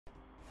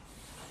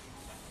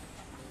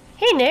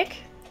Hey, Nick.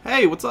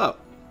 Hey, what's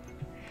up?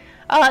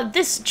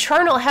 This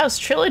Charnel House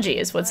Trilogy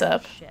is what's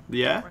up.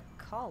 Yeah?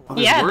 Oh,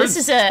 yeah, words?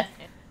 this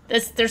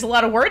is there's a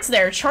lot of words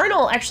there.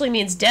 Charnel actually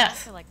means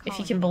death, if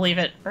you can believe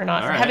it or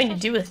not, or having to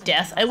do with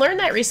death. I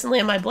learned that recently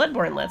in my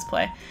Bloodborne Let's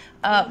Play.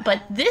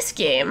 But this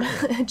game,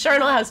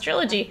 Charnel House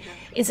Trilogy,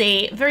 is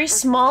a very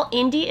small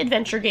indie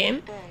adventure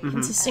game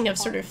consisting of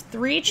sort of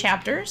 3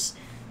 chapters.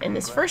 And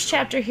this first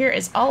chapter here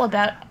is all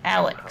about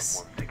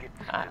Alex.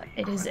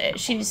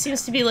 She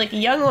seems to be like a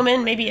young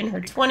woman, maybe in her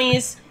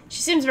 20s.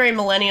 She seems very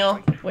millennial,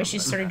 the way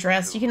she's sort of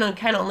dressed. You can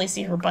kind of only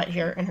see her butt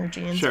here and her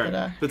jeans. Sure.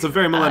 But, it's a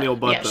very millennial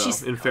butt, yeah,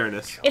 though, in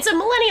fairness. It's a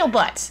millennial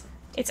butt.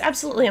 It's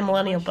absolutely a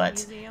millennial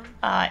butt.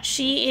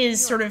 She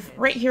is sort of,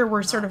 right here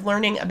we're sort of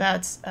learning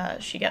about,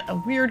 she got a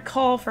weird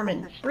call from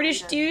a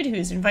British dude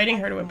who's inviting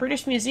her to a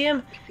British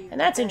museum, and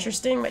that's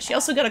interesting, but she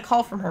also got a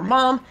call from her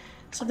mom.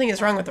 Something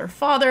is wrong with her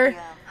father,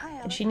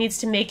 and she needs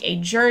to make a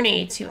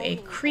journey to a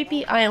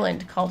creepy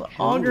island called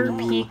Auger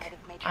Peak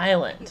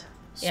Island.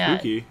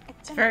 Spooky. Yeah,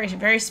 it's very,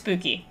 very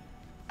spooky.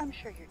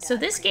 So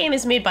this game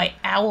is made by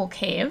Owl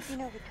Cave,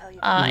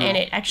 and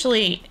it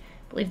actually,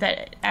 I believe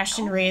that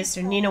Ashton Reyes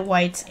or Nina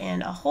White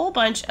and a whole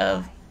bunch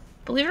of,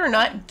 believe it or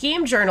not,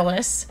 game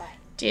journalists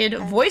did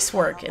voice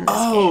work in this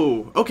game.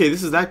 Oh, okay,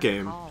 this is that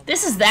game.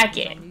 This is that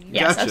game.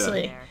 Yes, Gotcha.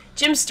 absolutely.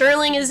 Jim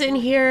Sterling is in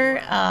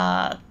here.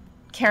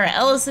 Cara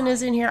Ellison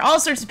is in here. All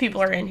sorts of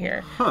people are in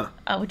here,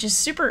 which is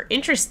super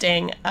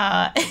interesting.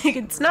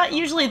 It's not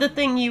usually the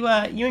thing you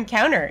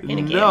encounter in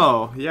a game.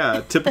 No,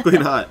 yeah, typically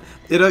not.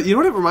 You know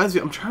what it reminds me?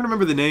 I'm trying to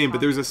remember the name,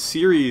 but there's a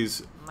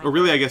series, or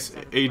really, I guess,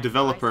 a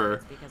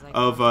developer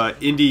of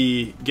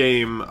indie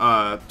game,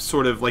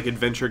 sort of like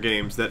adventure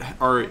games that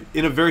are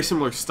in a very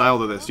similar style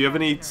to this. Do you have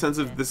any sense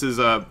of this is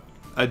a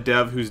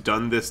dev who's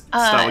done this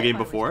style of game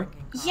before?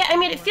 Yeah, I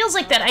mean, it feels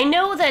like that. I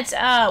know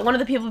that one of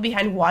the people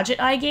behind Wadget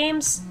Eye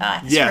Games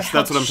yes,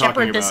 that's what I'm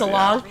talking about. This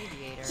along.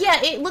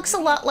 Yeah, it looks a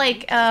lot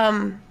like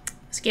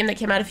this game that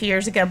came out a few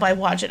years ago by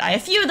Wadget Eye. A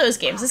few of those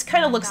games. This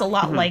kind of looks a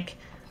lot like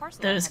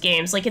those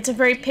games. Like, it's a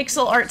very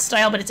pixel art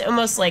style, but it's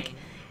almost like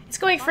it's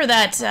going for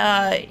that,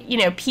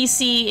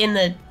 PC in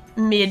the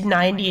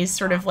mid-90s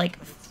sort of like,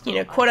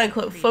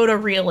 quote-unquote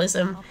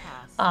photorealism.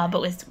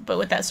 But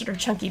with that sort of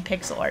chunky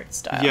pixel art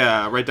style.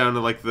 Yeah, right down to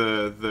like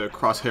the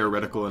crosshair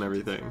reticle and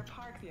everything.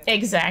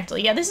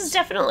 Exactly. Yeah, this is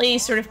definitely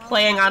sort of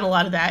playing on a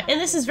lot of that,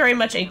 and this is very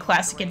much a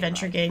classic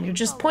adventure game. You're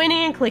just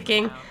pointing and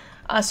clicking,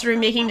 sort of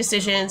making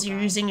decisions. You're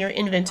using your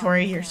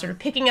inventory. You're sort of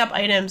picking up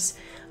items.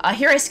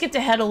 Here I skipped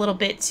ahead a little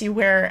bit to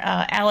where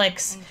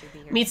Alex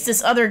meets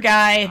this other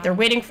guy. They're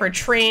waiting for a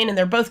train, and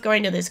they're both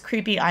going to this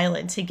creepy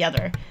island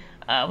together.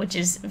 Which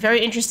is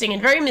very interesting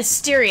and very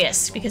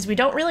mysterious because we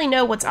don't really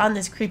know what's on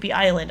this creepy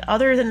island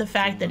other than the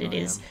fact that it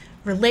is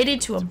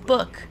related to a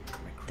book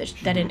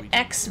that an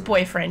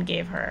ex-boyfriend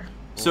gave her.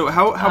 So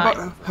how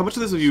much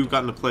of this have you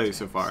gotten to play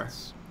so far?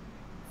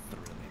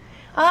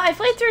 I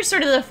played through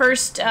sort of the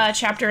first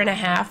chapter and a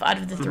half out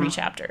of the 3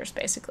 chapters,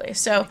 basically.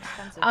 So,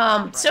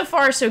 so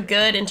far so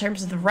good in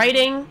terms of the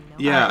writing.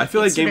 Yeah, I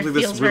feel like games like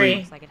this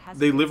really, very...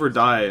 they live or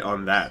die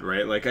on that,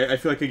 right? Like, I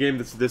feel like a game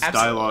that's this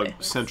Absolutely.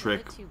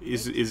 dialogue-centric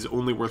is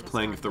only worth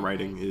playing if the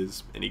writing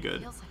is any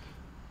good.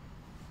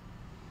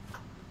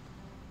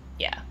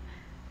 Yeah.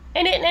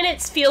 And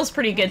it feels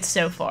pretty good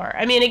so far.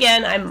 I mean,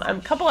 again, I'm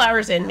a couple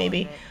hours in,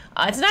 maybe.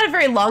 It's not a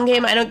very long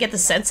game. I don't get the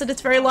sense that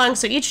it's very long,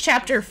 so each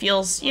chapter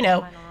feels,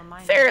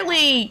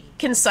 fairly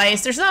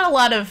concise. There's not a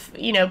lot of,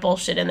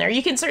 bullshit in there.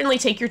 You can certainly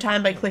take your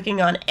time by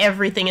clicking on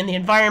everything in the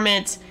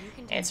environment,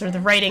 and sort of the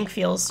writing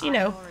feels,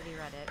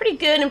 pretty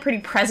good and pretty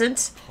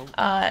present.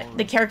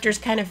 The characters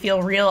kind of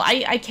feel real.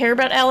 I care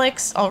about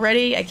Alex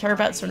already. I care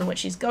about sort of what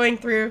she's going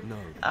through.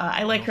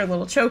 I like her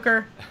little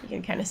choker. You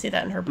can kind of see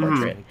that in her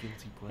portrait,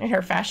 in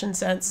her fashion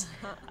sense.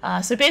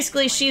 So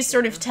basically, she's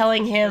sort of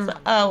telling him,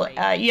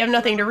 you have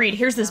nothing to read.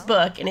 Here's this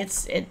book, and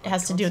it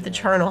has to do with the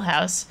Charnel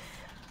House.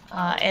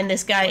 And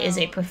this guy is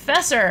a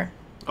professor.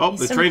 Oh,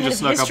 the train just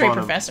snuck up on him.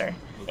 Professor.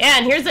 Yeah,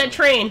 and here's that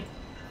train.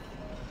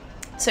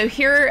 So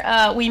here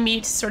we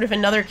meet sort of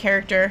another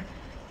character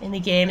in the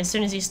game as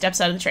soon as he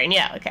steps out of the train.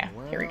 Yeah, okay,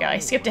 here we go. I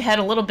skipped ahead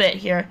a little bit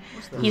here.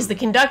 He's the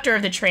conductor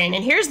of the train,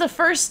 and here's the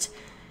first...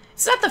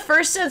 It's not the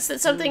first sense that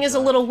something is a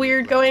little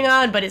weird going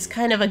on, but it's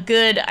kind of a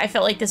good... I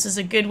felt like this is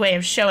a good way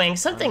of showing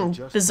something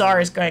bizarre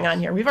is going on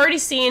here. We've already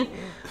seen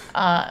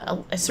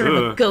a sort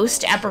of a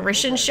ghost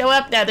apparition show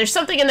up. Now, there's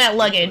something in that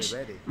luggage,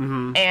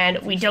 and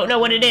we don't know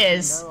what it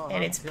is,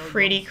 and it's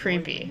pretty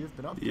creepy.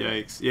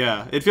 Yikes.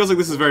 Yeah, it feels like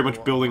this is very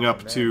much building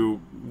up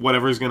to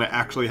whatever is going to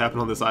actually happen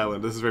on this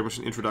island. This is very much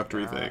an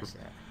introductory thing.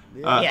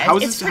 How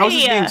is this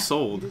being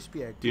sold?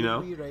 Do you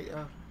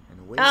know?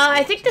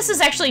 I think this is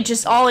actually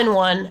just all in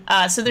one.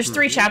 So there's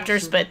 3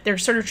 chapters, but they're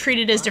sort of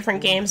treated as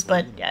different games.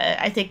 But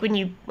I think when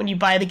you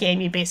buy the game,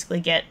 you basically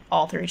get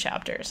all 3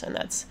 chapters, and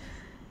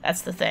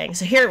that's the thing.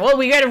 So here,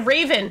 we got a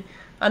raven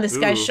on this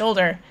guy's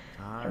shoulder.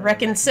 I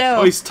reckon so.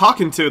 Oh, he's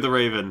talking to the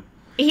raven.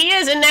 He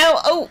is, and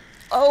now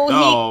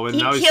now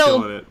he's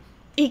killing it.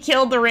 He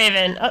killed the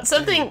raven.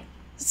 Something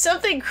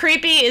something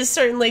creepy is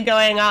certainly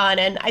going on,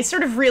 and I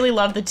sort of really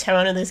love the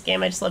tone of this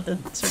game. I just love the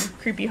sort of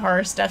creepy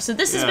horror stuff. So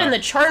this has been the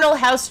Charnel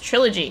House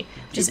Trilogy,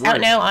 which is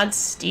out now on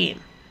Steam.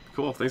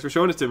 Cool. Thanks for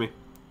showing it to me.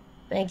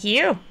 Thank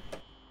you.